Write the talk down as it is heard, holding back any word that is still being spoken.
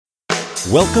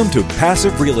Welcome to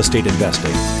Passive Real Estate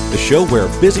Investing, the show where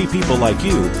busy people like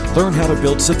you learn how to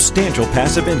build substantial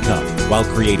passive income while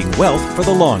creating wealth for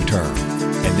the long term.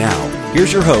 And now,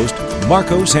 here's your host,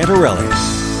 Marco Santarelli.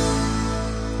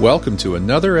 Welcome to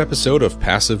another episode of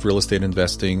Passive Real Estate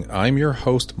Investing. I'm your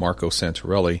host, Marco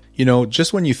Santarelli. You know,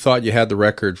 just when you thought you had the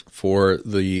record for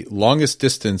the longest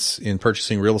distance in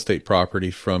purchasing real estate property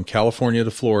from California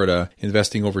to Florida,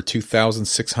 investing over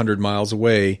 2,600 miles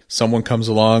away, someone comes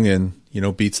along and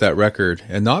beats that record.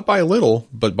 And not by a little,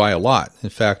 but by a lot. In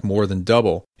fact, more than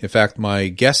double. In fact, my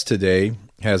guest today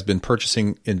has been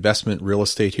purchasing investment real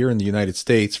estate here in the United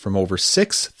States from over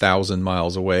 6,000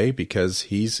 miles away because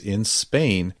he's in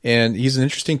Spain. And he's an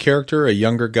interesting character, a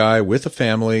younger guy with a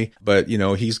family, but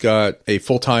he's got a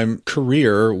full-time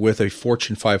career with a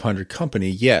Fortune 500 company,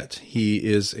 yet he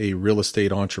is a real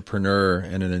estate entrepreneur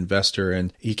and an investor.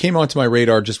 And he came onto my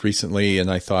radar just recently, and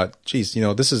I thought, geez,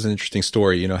 this is an interesting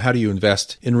story. How do you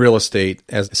invest in real estate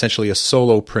as essentially a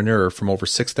solopreneur from over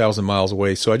 6,000 miles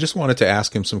away? So I just wanted to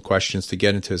ask him some questions to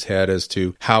get into his head as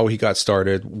to how he got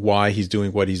started, why he's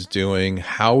doing what he's doing,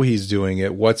 how he's doing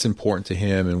it, what's important to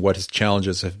him, and what his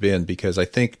challenges have been, because I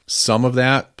think some of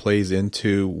that plays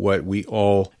into what we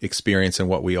all experience and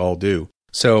what we all do.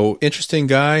 So, interesting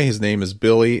guy. His name is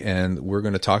Billy, and we're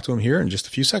going to talk to him here in just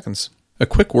a few seconds. A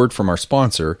quick word from our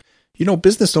sponsor.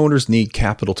 Business owners need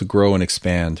capital to grow and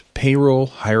expand. Payroll,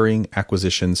 hiring,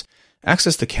 acquisitions.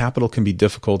 Access to capital can be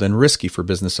difficult and risky for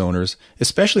business owners,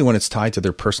 especially when it's tied to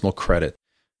their personal credit.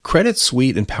 Credit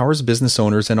Suite empowers business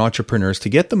owners and entrepreneurs to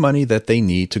get the money that they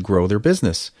need to grow their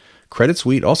business. Credit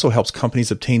Suite also helps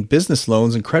companies obtain business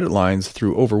loans and credit lines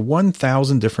through over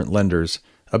 1,000 different lenders.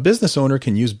 A business owner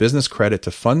can use business credit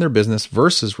to fund their business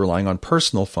versus relying on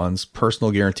personal funds, personal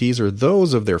guarantees, or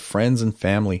those of their friends and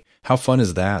family. How fun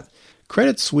is that?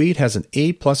 Credit Suite has an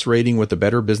A+ rating with the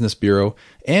Better Business Bureau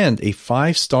and a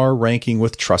 5-star ranking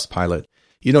with Trustpilot.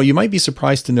 You might be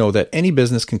surprised to know that any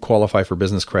business can qualify for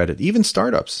business credit, even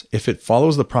startups, if it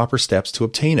follows the proper steps to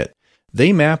obtain it.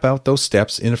 They map out those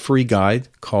steps in a free guide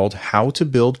called How to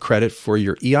Build Credit for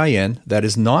Your EIN that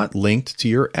is not linked to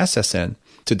your SSN.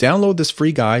 To download this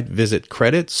free guide, visit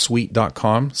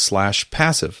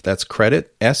creditsuite.com/passive. That's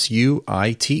credit,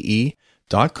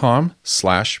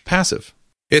 SUITE.com/passive.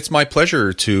 It's my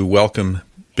pleasure to welcome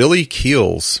Billy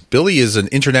Keels. Billy is an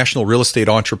international real estate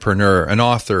entrepreneur, an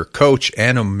author, coach,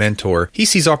 and a mentor. He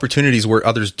sees opportunities where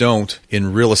others don't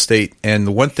in real estate. And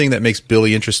the one thing that makes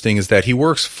Billy interesting is that he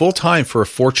works full-time for a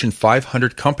Fortune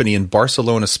 500 company in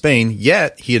Barcelona, Spain,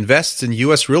 yet he invests in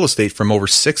U.S. real estate from over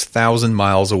 6,000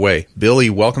 miles away. Billy,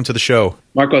 welcome to the show.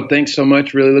 Marco, thanks so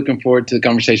much. Really looking forward to the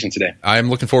conversation today. I'm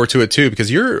looking forward to it too,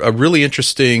 because you're a really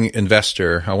interesting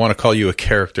investor. I want to call you a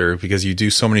character because you do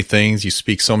so many things. You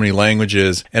speak so many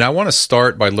languages. And I want to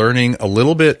start by learning a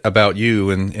little bit about you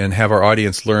and have our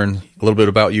audience learn a little bit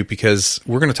about you, because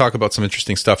we're going to talk about some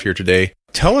interesting stuff here today.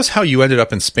 Tell us how you ended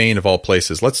up in Spain, of all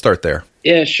places. Let's start there.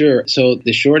 Yeah, sure. So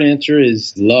the short answer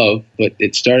is love, but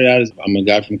it started out as I'm a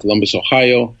guy from Columbus,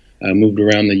 Ohio. I moved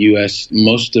around the U.S.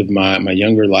 most of my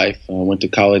younger life. I went to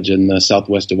college in the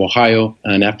southwest of Ohio.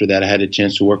 And after that, I had a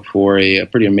chance to work for a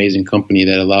pretty amazing company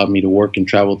that allowed me to work and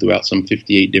travel throughout some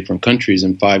 58 different countries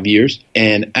in 5 years.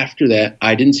 And after that,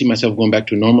 I didn't see myself going back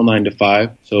to a normal 9 to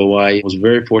 5. So I was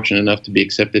very fortunate enough to be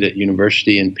accepted at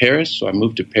university in Paris. So I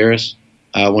moved to Paris.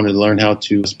 I wanted to learn how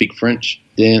to speak French,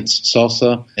 dance,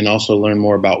 salsa, and also learn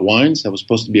more about wines. That was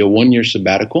supposed to be a 1-year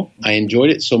sabbatical. I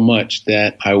enjoyed it so much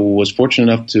that I was fortunate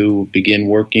enough to begin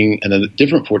working at a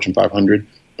different Fortune 500.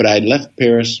 But I left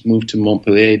Paris, moved to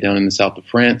Montpellier down in the south of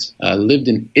France, lived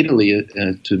in Italy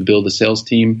to build a sales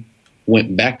team,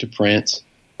 went back to France,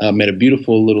 met a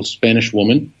beautiful little Spanish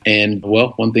woman. And,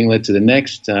 well, one thing led to the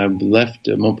next. Left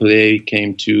Montpellier,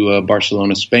 came to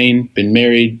Barcelona, Spain, been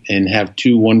married, and have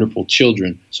 2 wonderful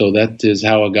children. So that is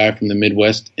how a guy from the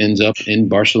Midwest ends up in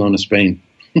Barcelona, Spain.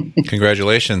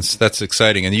 Congratulations. That's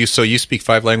exciting. And you speak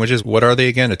 5 languages. What are they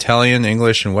again? Italian,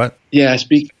 English, and what? Yeah, I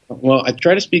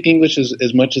try to speak English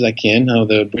as much as I can.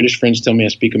 The British friends tell me I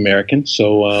speak American.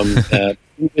 So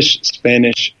English,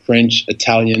 Spanish, French,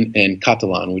 Italian, and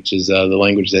Catalan, which is the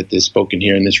language that is spoken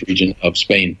here in this region of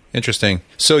Spain. Interesting.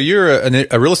 So you're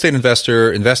a real estate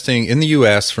investor investing in the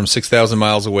U.S. from 6,000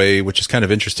 miles away, which is kind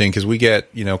of interesting because we get,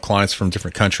 clients from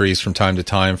different countries from time to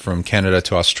time, from Canada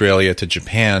to Australia to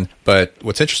Japan. But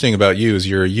what's interesting about you is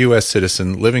you're a U.S.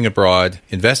 citizen living abroad,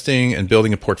 investing and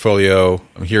building a portfolio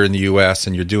here in the U.S.,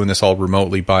 and you're doing this all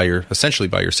remotely essentially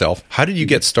by yourself. How did you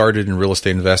get started in real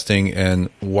estate investing, and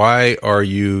why are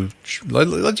you?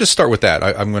 Let's just start with that.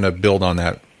 I'm going to build on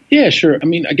that. Yeah, sure. I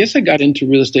mean, I guess I got into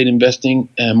real estate investing,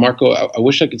 Marco. I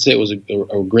wish I could say it was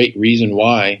a great reason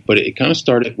why, but it kind of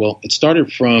started. Well, it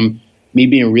started from me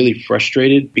being really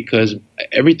frustrated because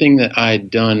everything that I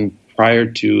had done prior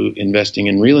to investing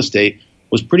in real estate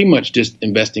was pretty much just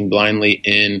investing blindly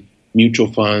in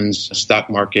mutual funds, stock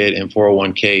market, and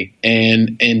 401k.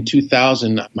 And in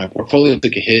 2000, my portfolio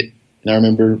took a hit. And I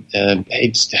remember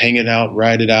just hang it out,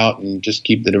 ride it out, and just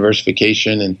keep the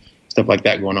diversification and stuff like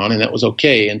that going on. And that was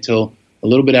okay until a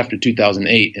little bit after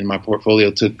 2008. And my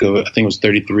portfolio took, I think it was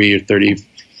 33 or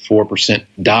 34%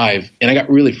 dive. And I got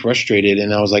really frustrated.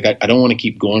 And I was like, I don't want to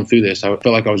keep going through this. I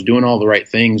felt like I was doing all the right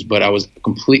things, but I was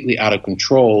completely out of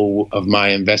control of my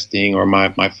investing or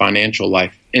my financial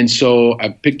life. And so I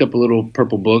picked up a little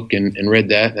purple book and read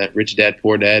that Rich Dad,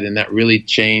 Poor Dad, and that really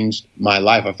changed my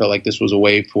life. I felt like this was a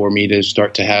way for me to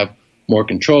start to have more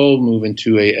control, move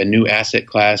into a new asset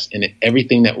class, and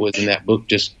everything that was in that book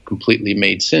just completely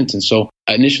made sense. And so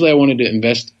initially I wanted to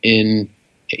invest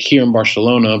here in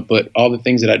Barcelona, but all the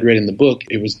things that I'd read in the book,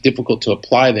 it was difficult to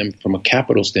apply them from a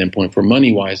capital standpoint for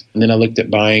money-wise. And then I looked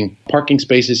at buying parking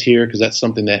spaces here because that's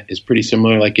something that is pretty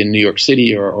similar like in New York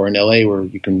City or in LA where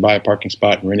you can buy a parking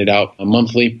spot and rent it out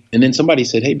monthly. And then somebody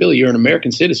said, hey, Billy, you're an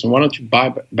American citizen. Why don't you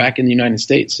buy back in the United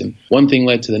States? And one thing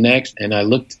led to the next, and I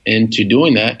looked into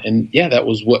doing that. And yeah, that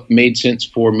was what made sense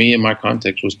for me in my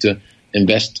context was to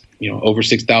invest over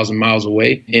 6,000 miles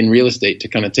away in real estate to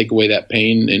kind of take away that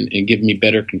pain and give me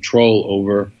better control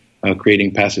over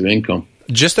creating passive income.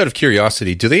 Just out of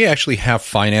curiosity, do they actually have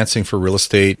financing for real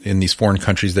estate in these foreign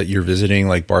countries that you're visiting,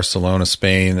 like Barcelona,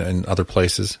 Spain, and other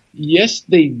places? Yes,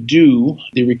 they do.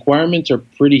 The requirements are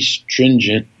pretty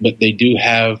stringent, but they do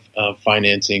have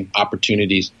financing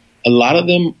opportunities. A lot of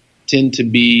them tend to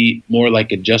be more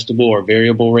like adjustable or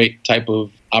variable rate type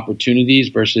of opportunities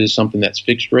versus something that's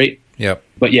fixed rate. Yep.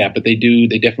 But they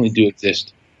definitely do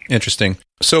exist. Interesting.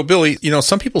 So, Billy,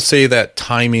 some people say that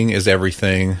timing is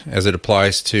everything as it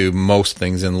applies to most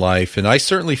things in life. And I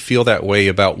certainly feel that way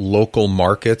about local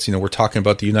markets. We're talking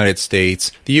about the United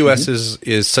States. The U.S.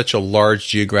 is such a large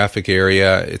geographic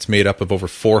area. It's made up of over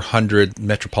 400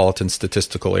 metropolitan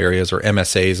statistical areas, or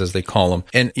MSAs as they call them.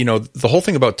 And, the whole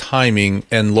thing about timing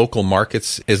and local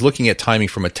markets is looking at timing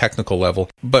from a technical level.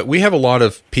 But we have a lot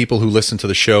of people who listen to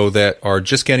the show that are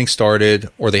just getting started,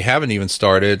 or they haven't even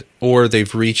started, or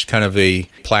they've reached kind of a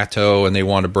plateau and they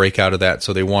want to break out of that.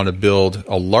 So they want to build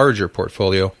a larger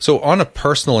portfolio. So on a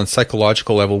personal and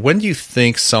psychological level, when do you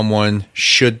think someone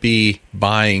should be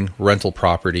buying rental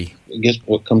property? I guess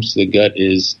what comes to the gut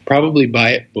is probably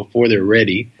buy it before they're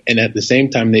ready. And at the same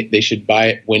time, they should buy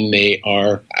it when they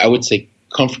are, I would say,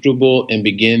 comfortable and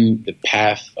begin the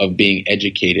path of being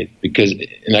educated.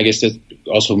 And I guess that's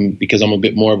also because I'm a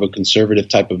bit more of a conservative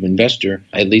type of investor.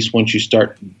 At least once you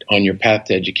start on your path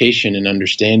to education and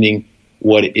understanding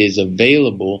what is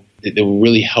available, it will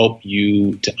really help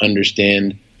you to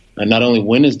understand not only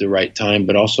when is the right time,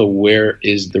 but also where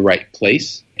is the right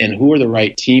place and who are the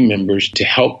right team members to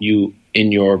help you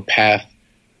in your path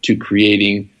to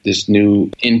creating this new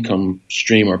income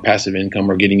stream or passive income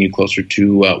or getting you closer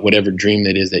to whatever dream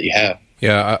that is that you have.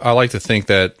 Yeah, I like to think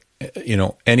that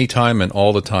any time and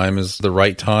all the time is the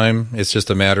right time. It's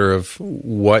just a matter of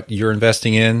what you're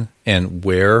investing in and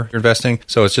where you're investing.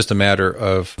 So it's just a matter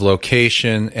of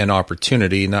location and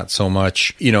opportunity, not so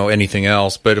much, anything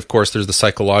else. But of course, there's the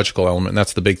psychological element. And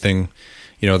that's the big thing,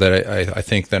 that I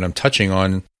think that I'm touching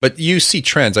on. But you see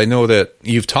trends. I know that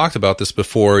you've talked about this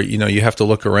before. You have to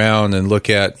look around and look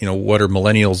at, what are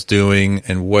millennials doing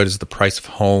and what is the price of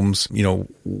homes?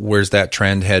 Where's that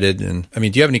trend headed? And do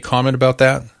you have any comment about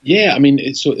that? Yeah,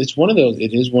 it's one of those.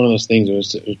 It is one of those things. I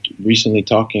was recently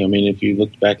talking. If you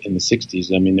looked back in the 60s,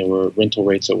 there were rental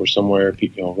rates that were somewhere,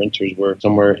 renters were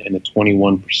somewhere in the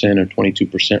 21% or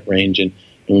 22% range. And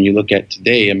when you look at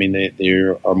today,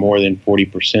 there are more than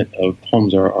 40% of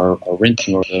homes are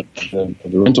renting, or the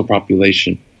rental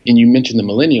population. And you mentioned the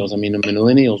millennials. The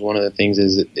millennials, one of the things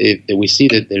is that we see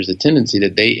that there's a tendency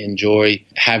that they enjoy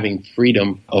having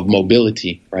freedom of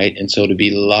mobility, right? And so to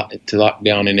lock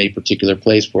down in a particular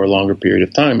place for a longer period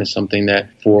of time is something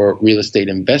that for real estate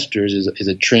investors is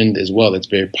a trend as well. That's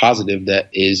very positive.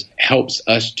 That helps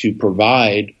us to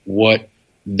provide what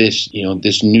this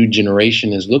new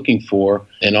generation is looking for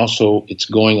And also it's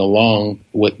going along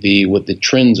what the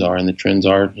trends are. And the trends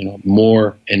are,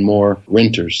 more and more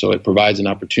renters. So it provides an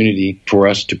opportunity for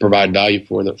us to provide value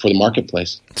for the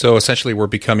marketplace. So essentially we're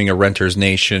becoming a renter's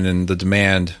nation and the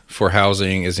demand for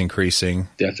housing is increasing.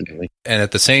 Definitely. And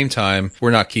at the same time,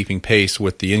 we're not keeping pace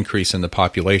with the increase in the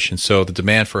population. So the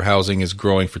demand for housing is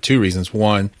growing for two reasons.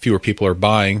 One, fewer people are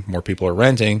buying, more people are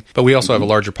renting, but we also have a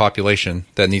larger population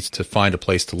that needs to find a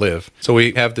place to live. So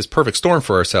we have this perfect storm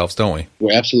for ourselves, don't we?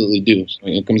 We absolutely do. So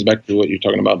it comes back to what you're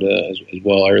talking about as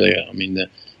well earlier. I mean,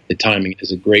 the timing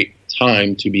is a great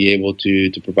time to be able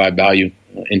to provide value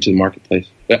into the marketplace.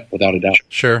 Yeah, without a doubt.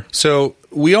 Sure. So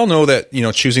we all know that,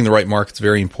 choosing the right market is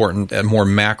very important at a more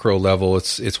macro level.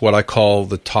 It's what I call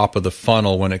the top of the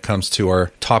funnel when it comes to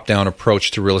our top-down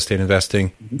approach to real estate investing.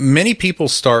 Mm-hmm. Many people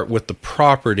start with the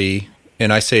property,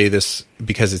 and I say this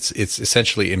because it's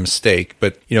essentially a mistake,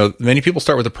 but many people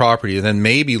start with the property and then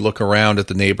maybe look around at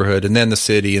the neighborhood and then the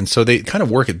city, and so they kind of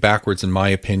work it backwards, in my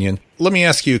opinion. Let me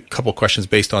ask you a couple questions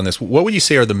based on this. What would you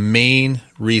say are the main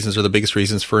reasons or the biggest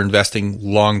reasons for investing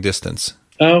long distance?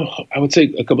 I would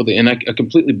say a couple of things, and I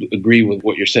completely agree with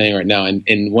what you're saying right now.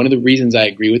 And one of the reasons I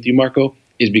agree with you, Marco,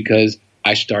 is because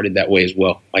I started that way as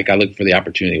well. Like, I looked for the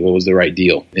opportunity. What was the right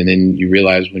deal? And then you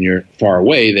realize when you're far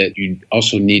away that you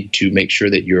also need to make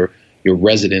sure that your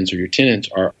residents or your tenants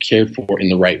are cared for in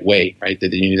the right way, right?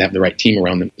 That you need to have the right team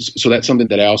around them. So that's something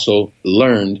that I also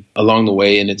learned along the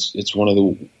way, and it's one of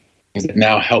the things that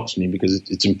now helps me, because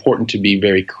it's important to be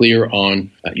very clear on,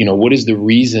 what is the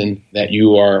reason that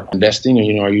you are investing?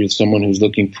 Or, are you someone who's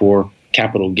looking for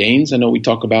capital gains? I know we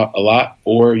talk about a lot.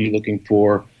 Or are you looking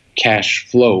for cash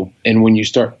flow? And when you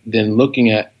start then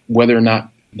looking at whether or not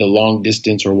the long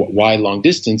distance, or why long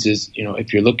distance is,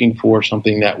 if you're looking for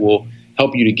something that will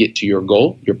help you to get to your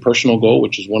goal, your personal goal,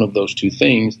 which is one of those two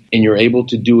things, and you're able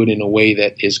to do it in a way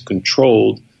that is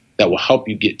controlled, that will help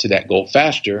you get to that goal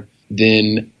faster,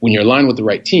 then when you're aligned with the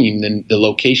right team, then the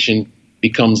location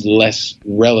becomes less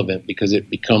relevant, because it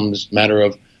becomes a matter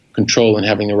of control and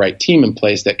having the right team in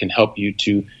place that can help you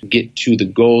to get to the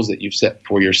goals that you've set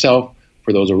for yourself,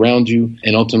 for those around you,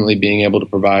 and ultimately being able to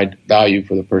provide value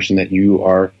for the person that you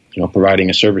are providing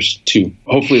a service to.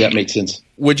 Hopefully that makes sense.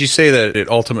 Would you say that it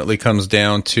ultimately comes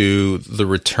down to the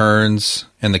returns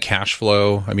and the cash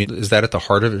flow? I mean, is that at the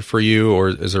heart of it for you, or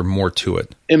is there more to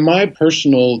it? In my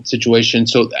personal situation,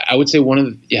 so I would say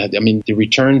the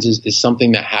returns is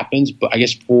something that happens, but I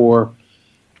guess for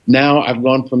now I've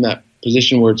gone from that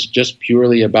position where it's just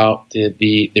purely about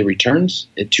the returns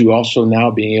to also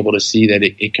now being able to see that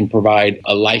it can provide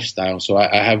a lifestyle. So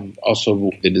I have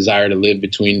also the desire to live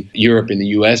between Europe and the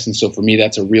U.S. And so for me,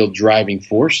 that's a real driving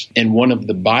force. And one of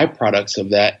the byproducts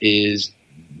of that is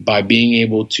by being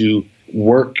able to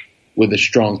work with a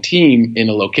strong team in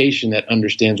a location that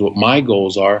understands what my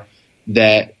goals are,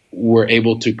 that we're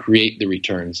able to create the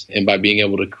returns. And by being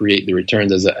able to create the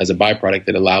returns as a byproduct,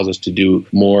 that allows us to do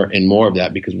more and more of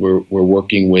that, because we're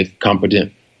working with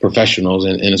competent professionals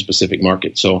in a specific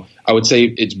market. So I would say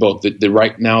it's both.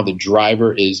 Right now, the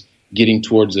driver is getting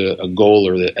towards a goal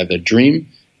or the dream,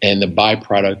 and the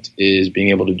byproduct is being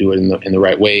able to do it in the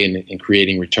right way and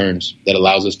creating returns that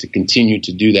allows us to continue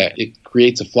to do that. It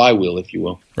creates a flywheel, if you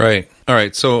will. Right. All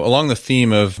right. So along the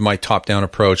theme of my top-down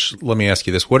approach, let me ask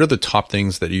you this. What are the top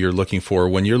things that you're looking for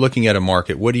when you're looking at a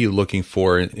market? What are you looking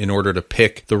for in order to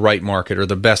pick the right market or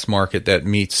the best market that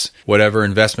meets whatever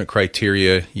investment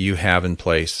criteria you have in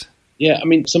place? Yeah, I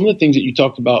mean, some of the things that you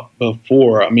talked about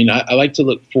before, I like to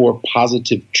look for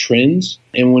positive trends.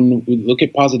 And when we look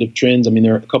at positive trends,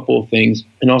 there are a couple of things.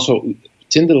 And also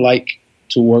tend to like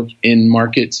to work in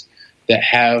markets that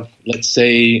have, let's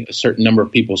say, a certain number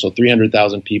of people, so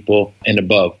 300,000 people and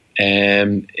above.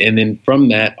 And then from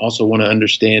that, also want to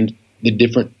understand the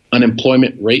different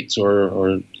unemployment rates,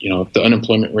 or if the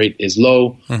unemployment rate is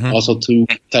low, also to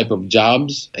type of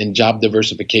jobs and job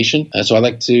diversification. So I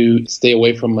like to stay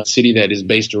away from a city that is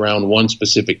based around one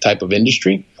specific type of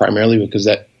industry, primarily because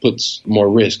that puts more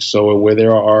risk. So where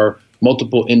there are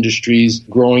multiple industries,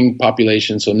 growing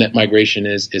population, so net migration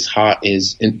is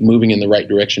moving in the right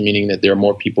direction, meaning that there are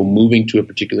more people moving to a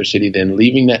particular city than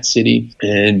leaving that city.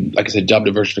 And like I said, job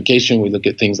diversification, we look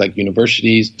at things like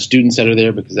universities, students that are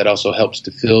there, because that also helps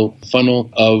to fill the funnel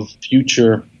of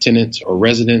future tenants or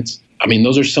residents.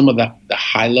 Those are some of the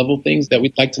high level things that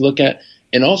we'd like to look at.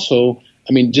 And also,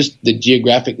 just the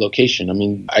geographic location.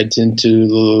 I tend to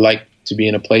like to be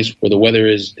in a place where the weather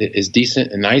is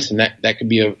decent and nice, and that could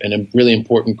be a really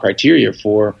important criteria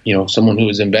for someone who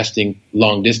is investing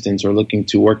long distance or looking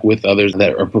to work with others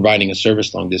that are providing a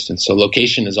service long distance. So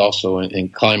location is also,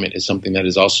 and climate is something that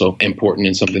is also important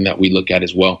and something that we look at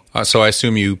as well. So I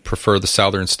assume you prefer the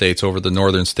southern states over the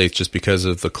northern states just because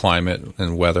of the climate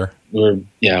and weather?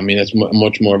 That's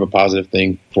much more of a positive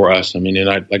thing for us.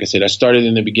 Like I said, I started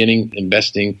in the beginning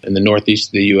investing in the northeast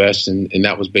of the U.S., and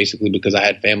that was basically because I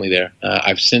had family there.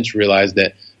 I've since realized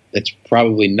that that's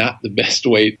probably not the best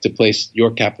way to place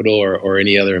your capital or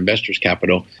any other investor's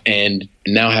capital. And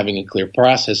now having a clear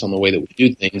process on the way that we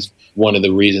do things, one of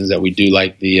the reasons that we do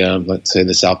like the, let's say,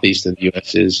 the southeast of the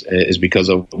U.S. is because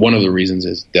of one of the reasons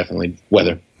is definitely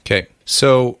weather. Okay.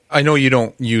 So I know you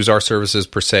don't use our services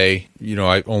per se.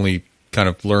 I only kind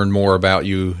of learned more about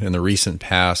you in the recent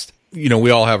past. We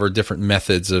all have our different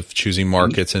methods of choosing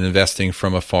markets and investing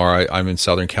from afar. I'm in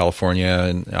Southern California,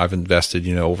 and I've invested,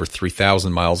 over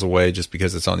 3,000 miles away just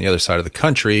because it's on the other side of the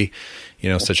country,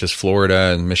 such as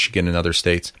Florida and Michigan and other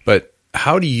states. But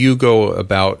how do you go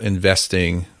about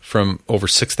investing from over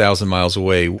 6,000 miles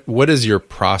away? What is your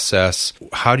process?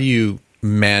 How do you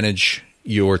manage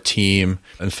your team?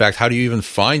 In fact, how do you even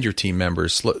find your team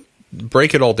members?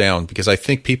 Break it all down, because I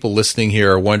think people listening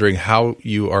here are wondering how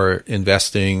you are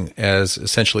investing as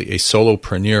essentially a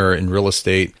solopreneur in real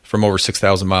estate from over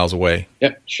 6,000 miles away.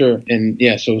 Yep, sure. And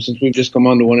so since we've just come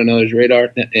onto one another's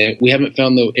radar, we haven't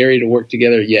found the area to work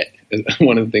together yet.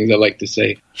 One of the things I like to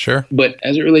say. Sure. But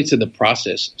as it relates to the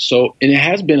process, and it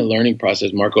has been a learning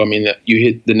process, Marco. You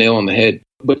hit the nail on the head.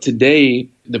 But today,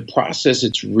 the process,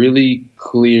 it's really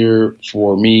clear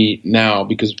for me now,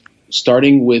 because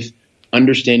starting with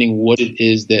understanding what it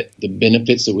is that the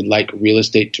benefits that we'd like real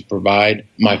estate to provide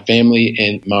my family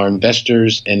and my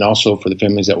investors, and also for the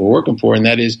families that we're working for, and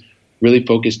that is really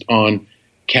focused on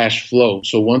cash flow.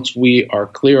 So once we are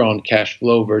clear on cash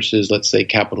flow versus, let's say,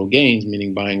 capital gains,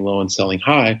 meaning buying low and selling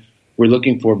high, we're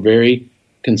looking for very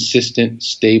consistent,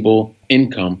 stable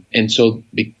income. And so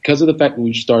because of the fact that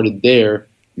we've started there,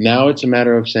 now it's a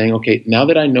matter of saying, okay, now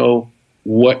that I know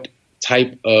what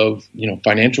type of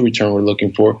financial return we're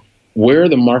looking for, where are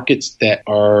the markets that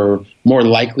are more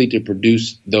likely to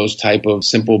produce those type of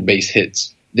simple base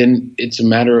hits? Then it's a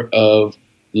matter of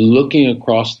looking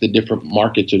across the different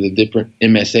markets or the different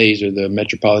MSAs or the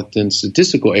metropolitan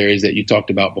statistical areas that you talked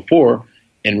about before,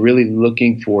 and really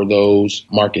looking for those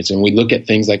markets. And we look at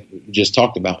things like we just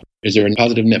talked about. Is there a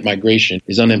positive net migration?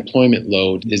 Is unemployment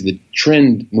low? Is the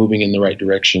trend moving in the right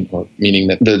direction, or meaning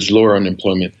that there's lower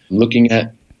unemployment? Looking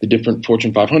at the different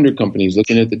Fortune 500 companies,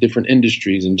 looking at the different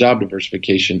industries and job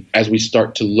diversification as we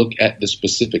start to look at the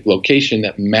specific location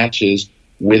that matches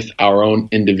with our own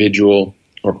individual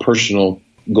or personal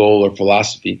goal or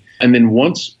philosophy. And then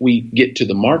once we get to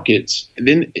the markets,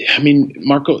 then,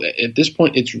 Marco, at this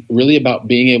point, it's really about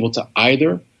being able to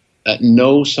either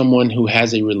know someone who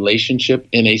has a relationship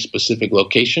in a specific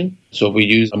location. So if we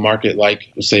use a market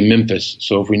like, let's say, Memphis.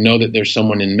 So if we know that there's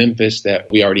someone in Memphis that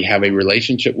we already have a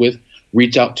relationship with,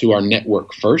 reach out to our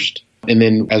network first. And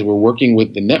then as we're working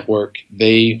with the network,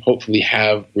 they hopefully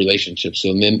have relationships.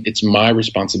 So then it's my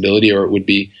responsibility, or it would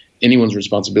be anyone's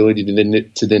responsibility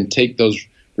to then take those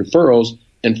referrals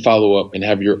and follow up and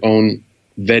have your own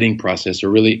vetting process, or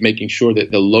really making sure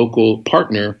that the local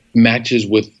partner matches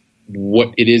with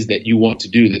what it is that you want to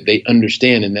do, that they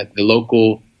understand, and that the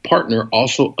local partner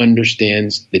also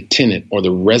understands the tenant or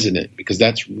the resident, because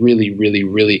that's really, really,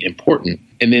 really important.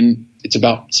 And then it's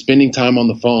about spending time on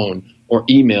the phone or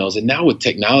emails. And now with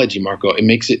technology, Marco, it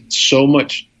makes it so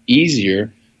much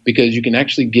easier, because you can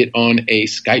actually get on a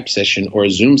Skype session or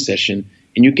a Zoom session,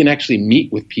 and you can actually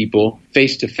meet with people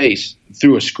face to face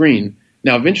through a screen.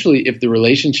 Now, eventually, if the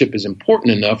relationship is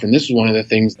important enough, and this is one of the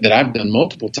things that I've done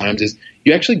multiple times, is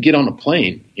you actually get on a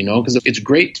plane, because it's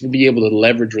great to be able to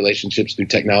leverage relationships through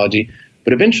technology.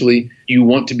 But eventually, you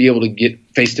want to be able to get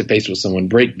face-to-face with someone,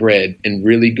 break bread, and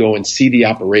really go and see the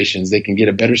operations. They can get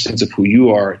a better sense of who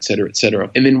you are, et cetera, et cetera.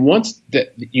 And then once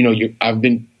that, I've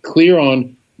been clear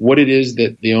on what it is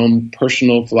that the own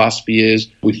personal philosophy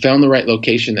is, we found the right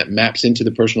location that maps into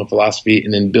the personal philosophy,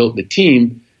 and then built the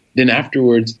team. Then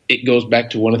afterwards, it goes back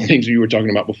to one of the things we were talking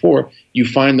about before. You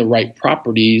find the right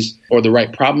properties or the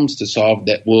right problems to solve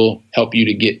that will help you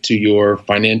to get to your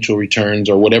financial returns,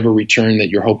 or whatever return that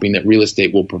you're hoping that real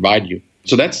estate will provide you.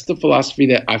 So that's the philosophy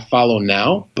that I follow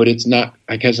now, but it's not,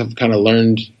 I guess I've kind of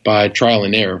learned by trial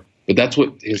and error. But that's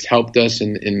what has helped us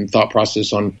in thought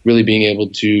process on really being able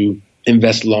to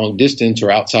invest long distance or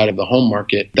outside of the home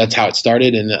market. That's how it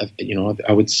started. And,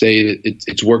 I would say that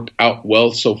it's worked out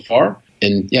well so far.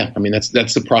 And yeah, I mean, that's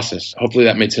the process. Hopefully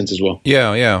that made sense as well.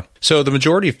 Yeah. So the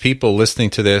majority of people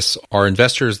listening to this are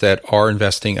investors that are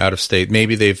investing out of state.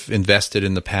 Maybe they've invested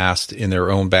in the past in their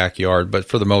own backyard, but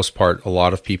for the most part, a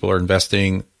lot of people are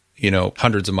investing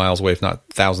hundreds of miles away, if not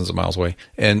thousands of miles away.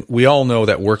 And we all know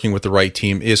that working with the right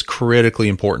team is critically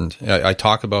important. I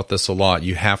talk about this a lot.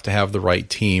 You have to have the right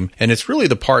team. And it's really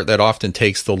the part that often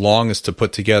takes the longest to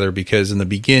put together, because in the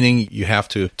beginning, you have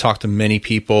to talk to many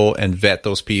people and vet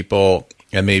those people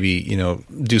and maybe,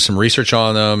 do some research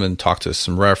on them and talk to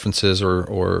some references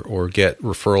or get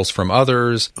referrals from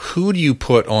others. Who do you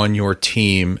put on your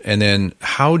team? And then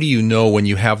how do you know when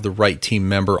you have the right team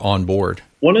member on board?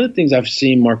 One of the things I've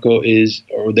seen, Marco,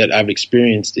 or that I've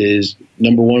experienced is,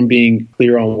 number one, being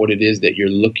clear on what it is that you're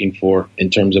looking for in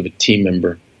terms of a team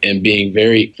member, and being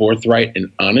very forthright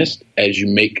and honest as you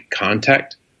make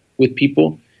contact with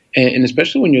people. And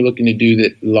especially when you're looking to do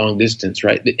the long distance,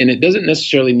 right? And it doesn't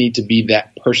necessarily need to be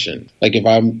that person. Like if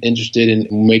I'm interested in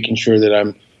making sure that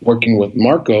I'm working with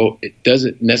Marco, it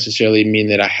doesn't necessarily mean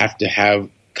that I have to have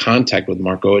contact with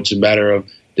Marco. It's a matter of,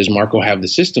 does Marco have the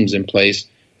systems in place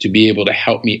to be able to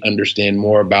help me understand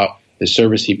more about the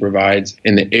service he provides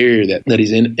in the area that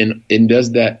he's in? And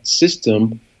does that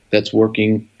system that's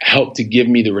working help to give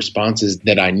me the responses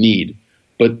that I need?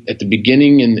 But at the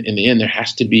beginning and in the end, there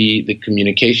has to be the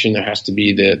communication, there has to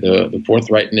be the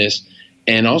forthrightness.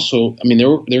 And also, I mean, there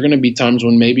are going to be times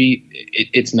when maybe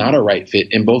it's not a right fit,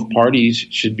 and both parties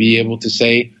should be able to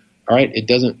say, all right, it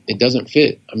doesn't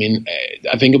fit. I mean,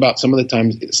 I think about some of the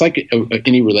times, it's like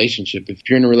any relationship. If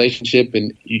you're in a relationship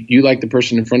and you like the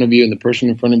person in front of you and the person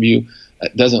in front of you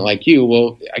doesn't like you,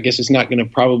 well, I guess it's not going to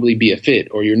probably be a fit,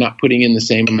 or you're not putting in the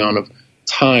same amount of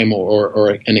time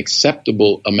or an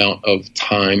acceptable amount of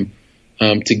time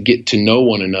to get to know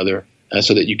one another,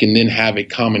 so that you can then have a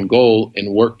common goal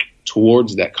and work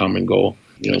towards that common goal.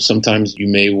 Sometimes you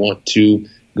may want to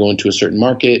go into a certain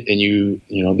market and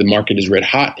the market is red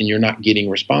hot and you're not getting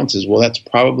responses. Well, that's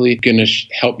probably going to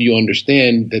help you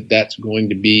understand that that's going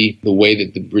to be the way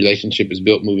that the relationship is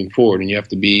built moving forward. And you have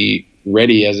to be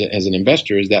ready as an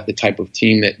investor. Is that the type of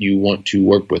team that you want to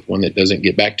work with? One that doesn't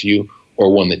get back to you,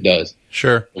 or one that does?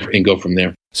 Sure. And go from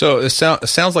there. So it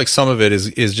sounds like some of it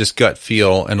is just gut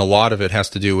feel, and a lot of it has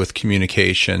to do with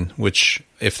communication, which,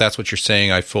 if that's what you're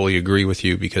saying, I fully agree with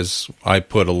you, because I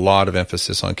put a lot of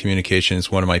emphasis on communication.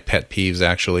 It's one of my pet peeves,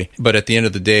 actually. But at the end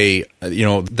of the day,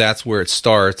 that's where it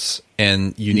starts,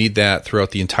 and you need that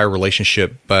throughout the entire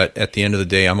relationship. But at the end of the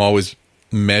day, I'm always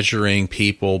measuring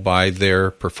people by their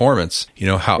performance.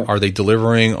 How are they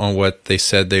delivering on what they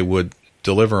said they would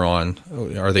deliver on?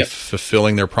 Are they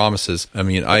fulfilling their promises? I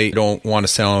mean, I don't want to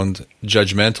sound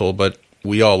judgmental, but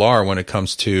we all are when it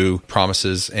comes to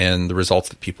promises and the results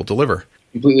that people deliver.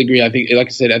 Completely agree. I think, like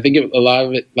I said, a lot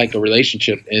of it, like a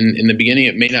relationship, in the beginning,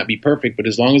 it may not be perfect, but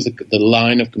as long as the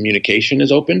line of communication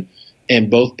is open and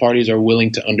both parties are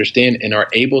willing to understand and are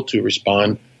able to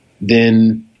respond,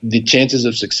 then the chances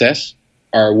of success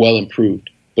are well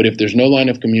improved. But if there's no line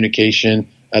of communication,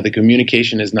 the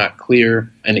communication is not clear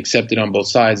and accepted on both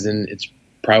sides, then it's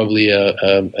probably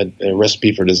a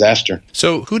recipe for disaster.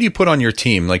 So who do you put on your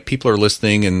team? Like, people are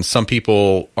listening, and some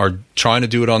people are trying to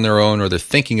do it on their own, or they're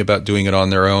thinking about doing it on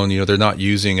their own. They're not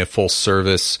using a full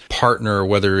service partner,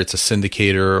 whether it's a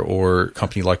syndicator or a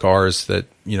company like ours that,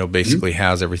 basically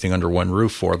has everything under one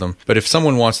roof for them. But if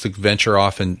someone wants to venture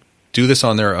off and do this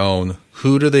on their own,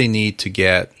 who do they need to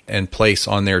get and place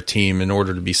on their team in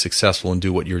order to be successful and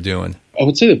do what you're doing? I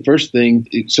would say the first thing,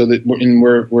 so that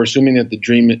we're assuming that the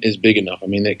dream is big enough. I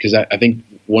mean, because I think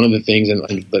one of the things, and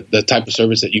the type of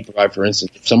service that you provide, for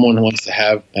instance, if someone wants to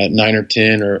have 9 or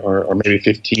 10 or maybe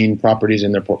 15 properties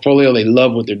in their portfolio, they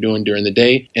love what they're doing during the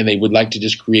day, and they would like to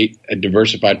just create a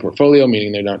diversified portfolio,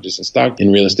 meaning they're not just in stock,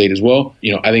 in real estate as well.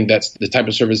 I think that's the type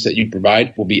of service that you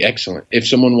provide will be excellent. If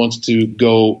someone wants to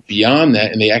go beyond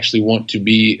that and they actually want to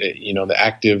be,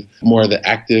 more of the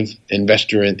active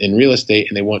investor in real estate,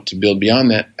 and they want to build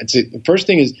beyond that, I'd say the first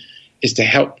thing is to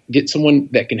help get someone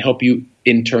that can help you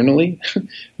internally,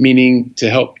 meaning to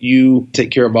help you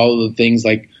take care of all of the things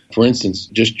like, for instance,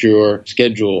 just your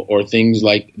schedule, or things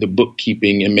like the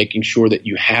bookkeeping, and making sure that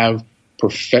you have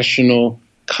professional,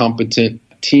 competent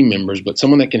team members, but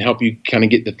someone that can help you kind of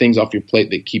get the things off your plate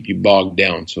that keep you bogged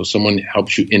down. So someone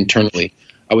helps you internally.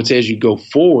 I would say as you go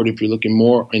forward, if you're looking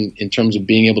more in terms of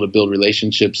being able to build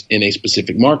relationships in a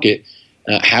specific market,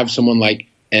 have someone like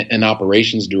an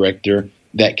operations director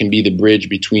that can be the bridge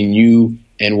between you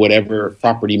and whatever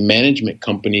property management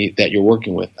company that you're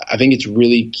working with. I think it's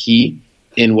really key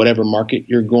in whatever market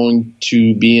you're going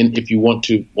to be in. If you want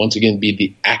to, once again, be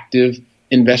the active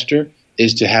investor,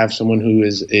 is to have someone who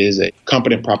is a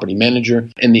competent property manager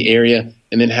in the area,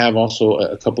 and then have also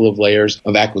a couple of layers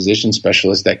of acquisition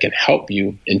specialists that can help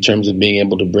you in terms of being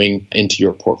able to bring into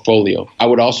your portfolio. I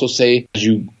would also say as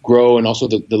you grow, and also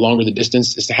the longer the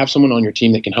distance, is to have someone on your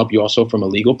team that can help you also from a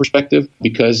legal perspective,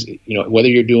 because whether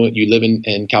you live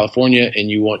in California and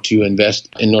you want to invest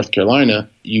in North Carolina,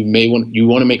 you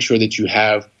want to make sure that you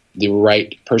have the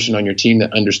right person on your team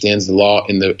that understands the law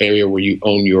in the area where you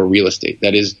own your real estate.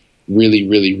 That is really,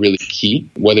 really, really key,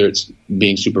 whether it's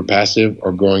being super passive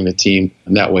or growing the team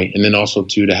in that way. And then also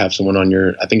to have someone on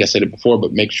I think I said it before,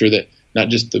 but make sure that not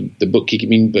just the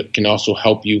bookkeeping, but can also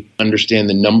help you understand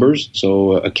the numbers.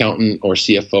 So accountant or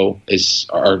CFO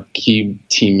are key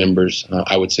team members,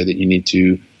 I would say, that you need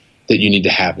to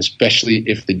have, especially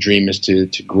if the dream is to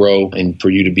grow and for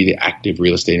you to be the active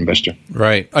real estate investor.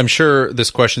 Right. I'm sure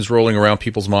this question's rolling around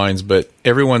people's minds, but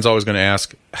everyone's always going to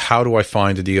ask, how do I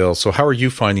find a deal? So how are you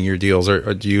finding your deals?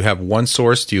 Or do you have one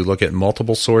source? Do you look at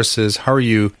multiple sources? How are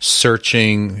you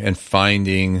searching and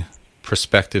finding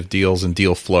prospective deals and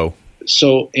deal flow?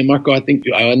 So, and Marco,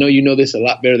 I know you know this a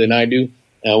lot better than I do.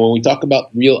 When we talk about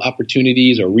real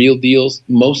opportunities or real deals,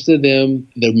 most of them,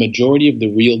 the majority of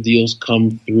the real deals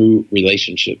come through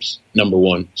relationships, number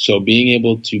one. So being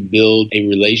able to build a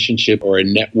relationship or a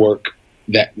network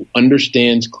that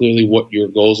understands clearly what your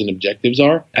goals and objectives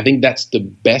are. I think that's the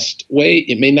best way.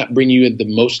 It may not bring you the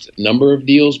most number of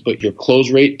deals, but your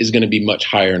close rate is going to be much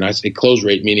higher. And I say close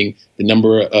rate, meaning the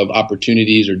number of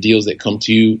opportunities or deals that come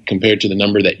to you compared to the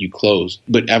number that you close.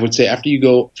 But I would say after you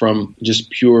go from just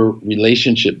pure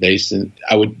relationship based, and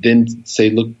I would then say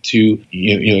look to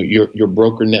your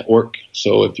broker network.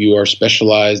 So if you are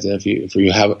specialized, and if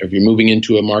you're moving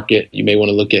into a market, you may want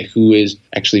to look at who is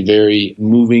actually very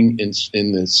moving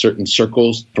in the certain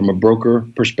circles from a broker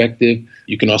perspective.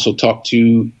 You can also talk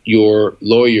to your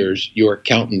lawyers, your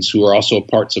accountants, who are also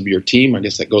parts of your team. I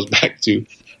guess that goes back to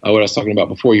what I was talking about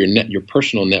before, your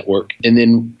personal network. And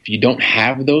then if you don't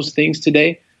have those things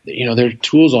today, there are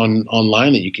tools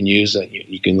online that you can use.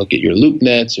 You can look at your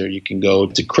LoopNets, or you can go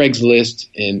to Craigslist,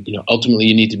 and ultimately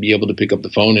you need to be able to pick up the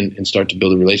phone and start to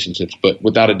build the relationships. But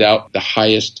without a doubt, the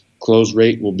highest close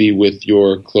rate will be with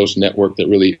your close network that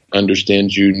really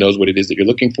understands you, knows what it is that you're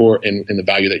looking for, and the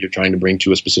value that you're trying to bring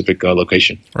to a specific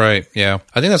location. Right. Yeah.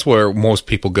 I think that's where most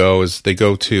people go, is they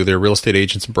go to their real estate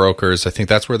agents and brokers. I think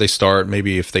that's where they start.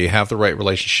 Maybe if they have the right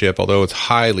relationship, although it's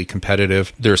highly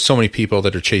competitive, there are so many people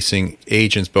that are chasing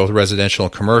agents, both residential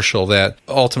and commercial, that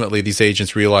ultimately these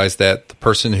agents realize that the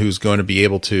person who's going to be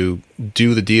able to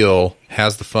do the deal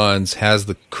has the funds, has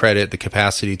the credit, the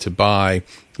capacity to buy.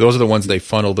 Those are the ones they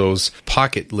funnel those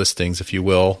pocket listings, if you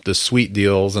will, the sweet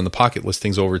deals and the pocket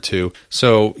listings over to.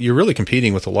 So you're really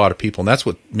competing with a lot of people. And that's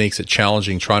what makes it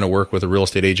challenging trying to work with a real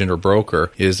estate agent or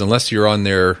broker, is unless you're on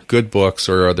their good books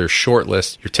or their short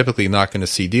list, you're typically not going to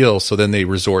see deals. So then they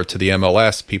resort to the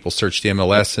MLS. People search the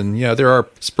MLS, and there are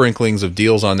sprinklings of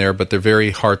deals on there, but they're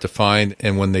very hard to find.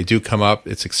 And when they do come up,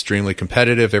 it's extremely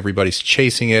competitive. Everybody's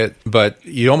chasing it. But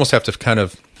you almost have to kind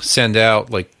of send out,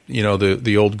 like,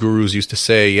 the old gurus used to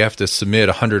say, you have to submit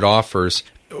 100 offers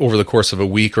over the course of a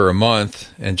week or a month,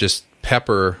 and just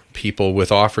pepper people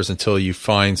with offers until you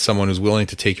find someone who's willing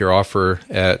to take your offer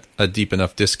at a deep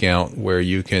enough discount where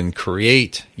you can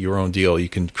create your own deal. You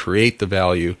can create the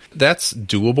value. That's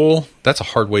doable. That's a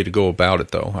hard way to go about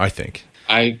it, though, I think.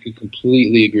 I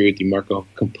completely agree with you, Marco.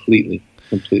 Completely.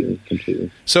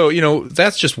 So,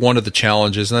 that's just one of the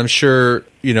challenges. And I'm sure,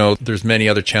 there's many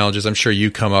other challenges. I'm sure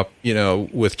you come up,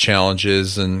 with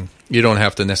challenges, and you don't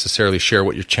have to necessarily share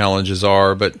what your challenges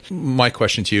are. But my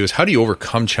question to you is, how do you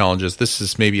overcome challenges? This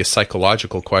is maybe a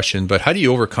psychological question, but how do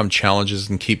you overcome challenges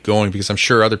and keep going? Because I'm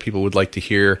sure other people would like to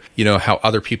hear, how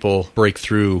other people break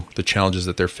through the challenges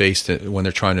that they're faced when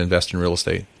they're trying to invest in real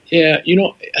estate. Yeah,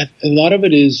 a lot of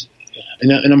it is,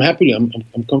 and I'm happy to,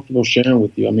 I'm comfortable sharing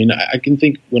with you. I mean, I can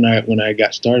think when I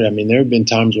got started, I mean, there have been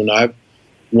times when I've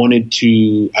wanted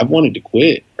to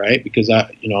quit, right? Because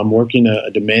I'm working a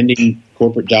demanding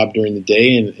corporate job during the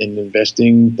day and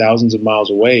investing thousands of miles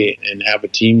away, and have a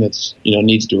team that's,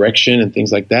 needs direction and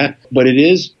things like that. But it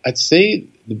is, I'd say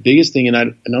the biggest thing, and I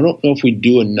don't know if we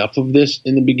do enough of this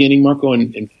in the beginning, Marco,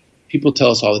 and people tell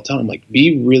us all the time, like,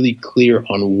 be really clear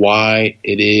on why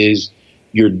it is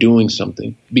you're doing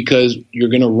something, because you're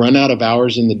going to run out of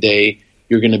hours in the day.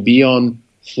 You're going to be on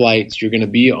flights. You're going to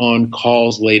be on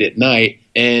calls late at night.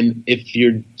 And if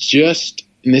you're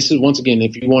and this is once again,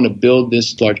 if you want to build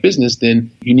this large business, then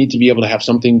you need to be able to have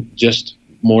something just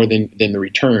more than the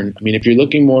return. I mean, if you're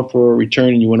looking more for a return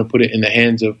and you want to put it in the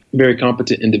hands of very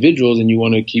competent individuals and you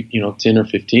want to keep, 10 or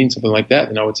 15, something like that,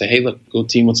 then I would say, hey, look, go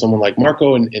team with someone like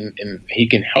Marco and he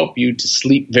can help you to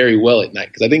sleep very well at night.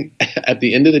 Because I think at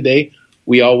the end of the day,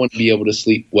 we all want to be able to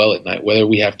sleep well at night, whether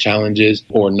we have challenges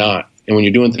or not. And when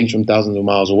you're doing things from thousands of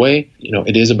miles away,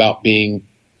 it is about being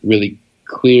really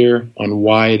clear on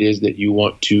why it is that you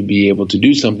want to be able to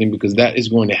do something, because that is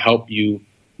going to help you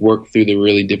work through the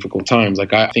really difficult times.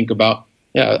 Like I think about,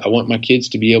 I want my kids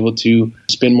to be able to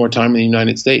spend more time in the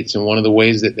United States. And one of the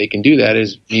ways that they can do that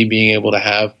is me being able to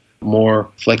have more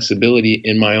flexibility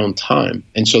in my own time.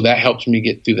 And so that helps me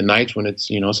get through the nights when it's,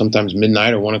 sometimes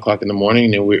midnight or 1 o'clock in the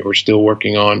morning and we're still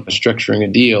working on structuring a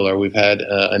deal, or we've had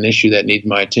an issue that needs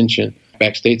my attention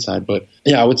back stateside. But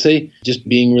I would say just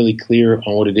being really clear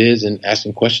on what it is and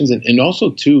asking questions. And also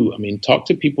too, talk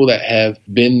to people that have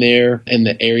been there in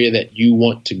the area that you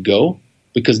want to go,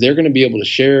 because they're going to be able to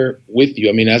share with you.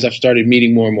 As I've started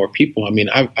meeting more and more people,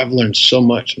 I've learned so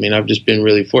much. I've just been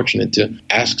really fortunate to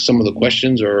ask some of the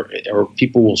questions, or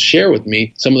people will share with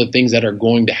me some of the things that are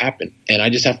going to happen. And I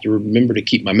just have to remember to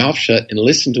keep my mouth shut and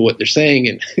listen to what they're saying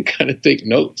and kind of take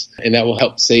notes. And that will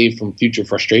help save from future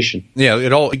frustration. Yeah,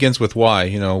 it all begins with why.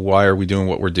 Why are we doing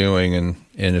what we're doing?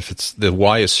 And if it's the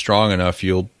why is strong enough,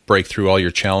 you'll break through all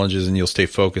your challenges and you'll stay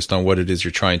focused on what it is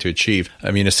you're trying to achieve.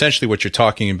 Essentially what you're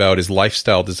talking about is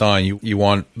lifestyle design. You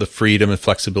want the freedom and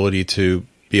flexibility to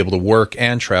be able to work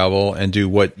and travel and do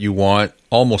what you want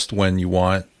almost when you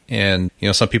want. And,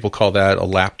 some people call that a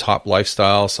laptop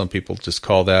lifestyle. Some people just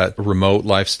call that a remote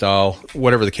lifestyle,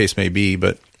 whatever the case may be.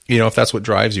 But, if that's what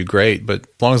drives you, great. But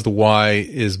as long as the why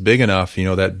is big enough,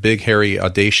 that big, hairy,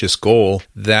 audacious goal,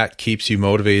 that keeps you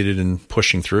motivated and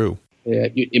pushing through. Yeah,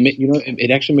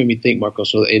 it actually made me think, Marco.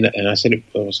 So, and I said it,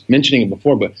 I was mentioning it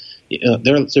before, but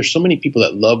there's so many people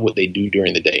that love what they do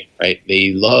during the day, right?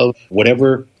 They love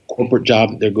whatever corporate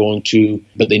job that they're going to,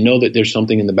 but they know that there's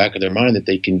something in the back of their mind that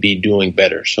they can be doing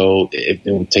better. So, if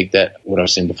they would take that, what I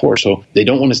was saying before, so they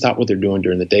don't want to stop what they're doing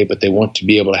during the day, but they want to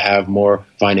be able to have more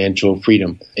financial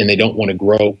freedom, and they don't want to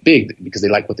grow big because they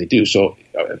like what they do. So,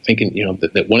 thinking,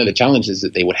 that one of the challenges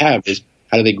that they would have is,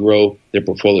 how do they grow their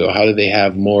portfolio? How do they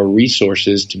have more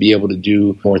resources to be able to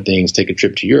do more things, take a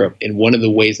trip to Europe? And one of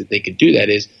the ways that they could do that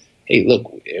is, hey,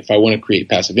 look, if I want to create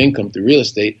passive income through real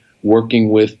estate,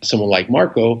 working with someone like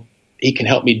Marco, he can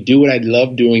help me do what I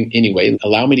love doing anyway,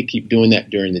 allow me to keep doing that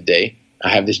during the day. I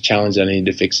have this challenge that I need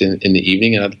to fix in the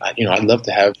evening, and I'd love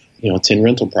to have 10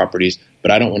 rental properties,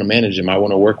 but I don't want to manage them. I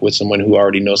want to work with someone who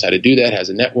already knows how to do that, has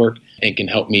a network, and can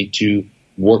help me to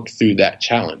work through that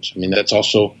challenge. That's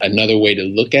also another way to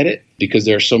look at it, because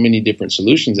there are so many different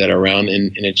solutions that are around,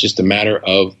 and it's just a matter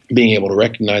of being able to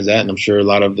recognize that. And I'm sure a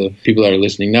lot of the people that are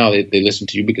listening now, they listen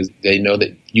to you because they know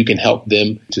that you can help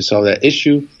them to solve that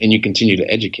issue, and you continue to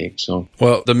educate. So,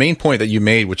 well, the main point that you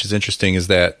made, which is interesting, is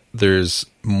that there's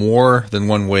more than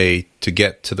one way to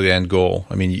get to the end goal.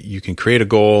 You can create a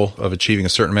goal of achieving a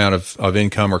certain amount of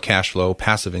income or cash flow,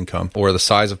 passive income, or the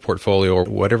size of portfolio, or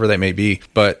whatever that may be.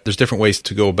 But there's different ways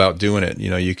to go about doing it.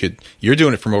 You're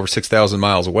doing it from over 6,000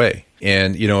 miles away.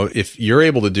 And, if you're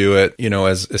able to do it,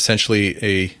 as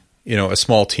essentially a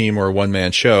small team or a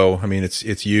one-man show,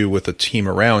 it's you with a team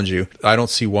around you. I don't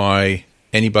see why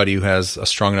anybody who has a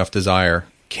strong enough desire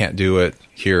can't do it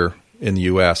here in the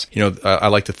U.S. I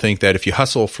like to think that if you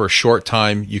hustle for a short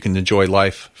time, you can enjoy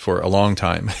life for a long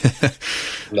time.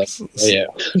 Yeah.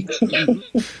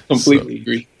 Completely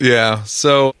agree. Yeah.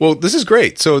 So, well, this is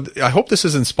great. So I hope this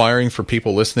is inspiring for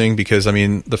people listening, because,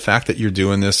 the fact that you're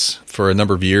doing this for a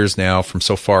number of years now from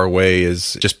so far away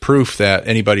is just proof that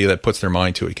anybody that puts their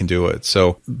mind to it can do it.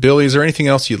 So, Billy, is there anything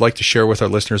else you'd like to share with our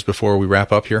listeners before we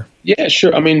wrap up here? Yeah,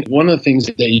 sure. One of the things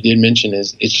that you did mention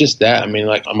is it's just that.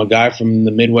 I'm a guy from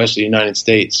the Midwest of the United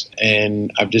States,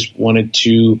 and I've just wanted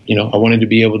to, I wanted to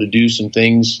be able to do some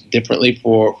things differently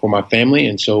for my family.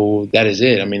 And so that is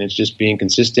it. It's just being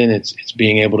consistent. It's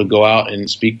being able to go out and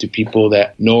speak to people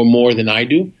that know more than I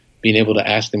do, being able to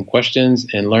ask them questions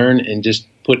and learn and just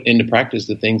put into practice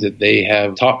the things that they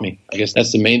have taught me. I guess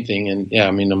that's the main thing. And yeah,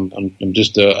 I'm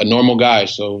just a normal guy.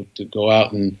 So to go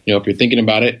out and, if you're thinking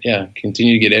about it,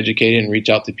 continue to get educated and reach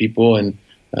out to people and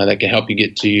that can help you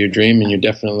get to your dream. And you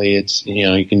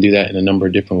can do that in a number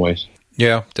of different ways.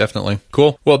 Yeah, definitely.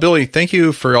 Cool. Well, Billy, thank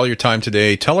you for all your time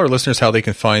today. Tell our listeners how they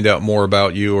can find out more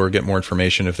about you or get more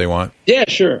information if they want. Yeah,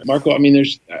 sure. Marco, I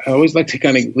always like to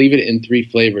kind of leave it in three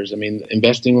flavors.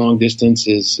 Investing long distance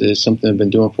is something I've been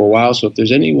doing for a while. So if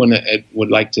there's anyone that would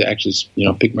like to actually,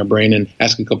 pick my brain and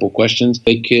ask a couple questions,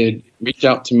 they could reach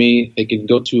out to me. They could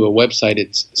go to a website.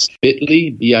 It's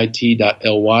bit.ly,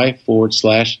 bit.ly/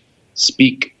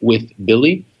 Speak with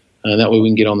Billy. That way we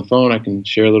can get on the phone. I can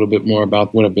share a little bit more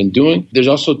about what I've been doing. There's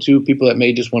also two people that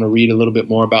may just want to read a little bit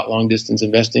more about long distance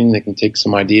investing. They can take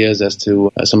some ideas as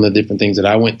to some of the different things that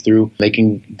I went through. They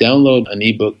can download an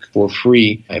ebook for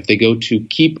free if they go to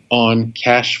Keep On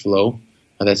Cashflow.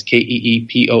 That's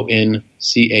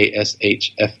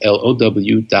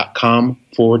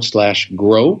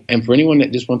KeeponCashflow.com/grow. And for anyone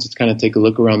that just wants to kind of take a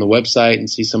look around the website and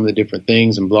see some of the different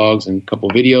things and blogs and a couple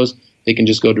videos, they can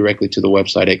just go directly to the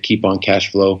website at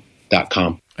KeeponCashflow.com.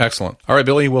 Excellent. All right,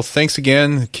 Billy. Well, thanks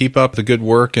again. Keep up the good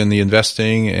work and the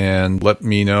investing, and let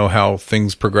me know how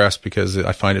things progress, because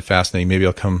I find it fascinating. Maybe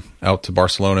I'll come out to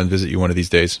Barcelona and visit you one of these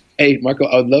days. Hey, Marco,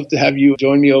 I would love to have you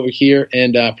join me over here,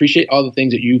 and appreciate all the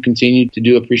things that you continue to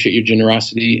do. Appreciate your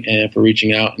generosity and for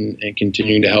reaching out and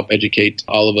continuing to help educate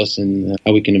all of us in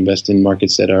how we can invest in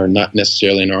markets that are not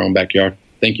necessarily in our own backyard.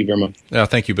 Thank you very much.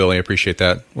 Thank you, Billy. I appreciate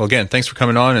that. Well, again, thanks for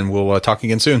coming on, and we'll talk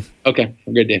again soon. Okay. Have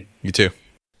a great day. You too.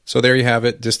 So there you have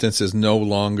it. Distance is no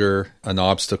longer an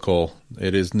obstacle.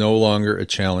 It is no longer a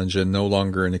challenge and no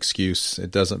longer an excuse.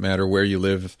 It doesn't matter where you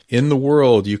live in the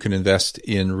world, you can invest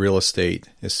in real estate,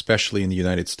 especially in the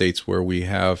United States, where we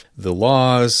have the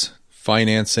laws,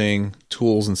 financing,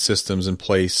 tools, and systems in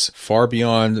place far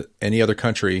beyond any other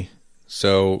country.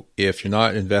 So if you're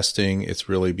not investing, it's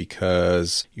really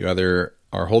because you either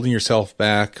are holding yourself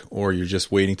back or you're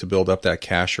just waiting to build up that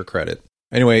cash or credit.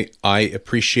 Anyway, I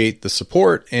appreciate the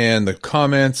support and the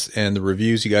comments and the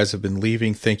reviews you guys have been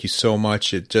leaving. Thank you so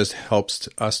much. It just helps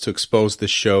us to expose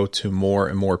this show to more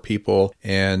and more people,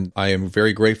 and I am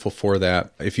very grateful for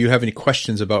that. If you have any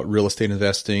questions about real estate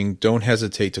investing, don't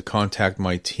hesitate to contact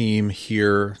my team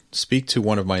here. Speak to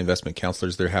one of my investment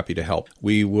counselors. They're happy to help.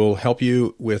 We will help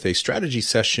you with a strategy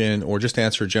session or just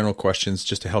answer general questions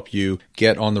just to help you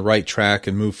get on the right track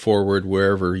and move forward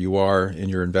wherever you are in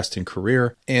your investing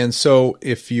career. And so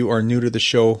if you are new to the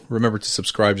show, remember to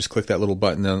subscribe. Just click that little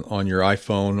button on your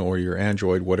iPhone or your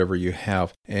Android, whatever you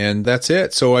have. And that's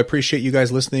it. So I appreciate you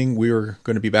guys listening. We are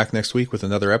going to be back next week with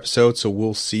another episode. So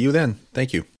we'll see you then.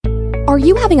 Thank you. Are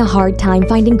you having a hard time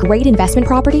finding great investment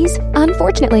properties?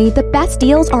 Unfortunately, the best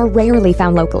deals are rarely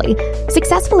found locally.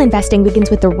 Successful investing begins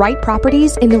with the right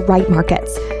properties in the right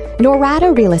markets.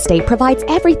 Norada Real Estate provides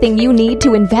everything you need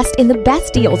to invest in the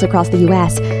best deals across the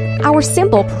U.S. Our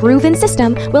simple, proven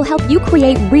system will help you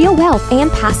create real wealth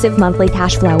and passive monthly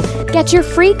cash flow. Get your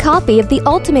free copy of the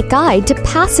ultimate guide to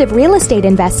passive real estate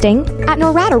investing at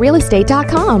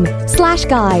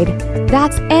noradarealestate.com/guide.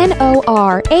 That's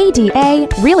NORADA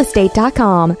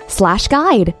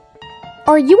realestate.com/guide.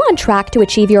 Are you on track to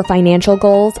achieve your financial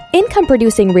goals?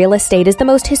 Income-producing real estate is the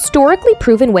most historically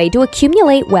proven way to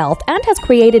accumulate wealth and has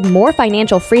created more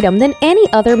financial freedom than any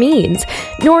other means.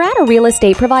 Norada Real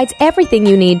Estate provides everything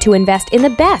you need to invest in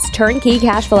the best turnkey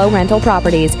cash flow rental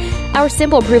properties. Our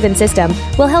simple, proven system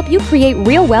will help you create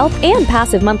real wealth and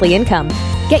passive monthly income.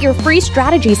 Get your free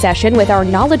strategy session with our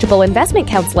knowledgeable investment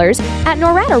counselors at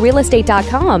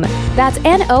noradarealestate.com. That's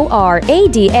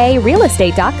NORADA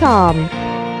realestate.com.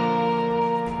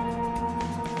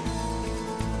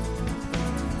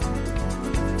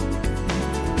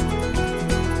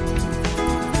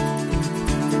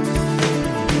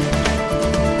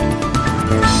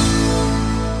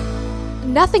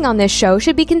 Nothing on this show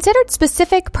should be considered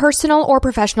specific, personal, or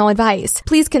professional advice.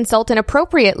 Please consult an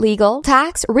appropriate legal,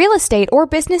 tax, real estate, or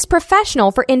business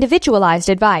professional for individualized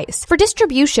advice. For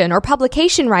distribution or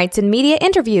publication rights in media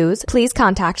interviews, please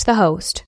contact the host.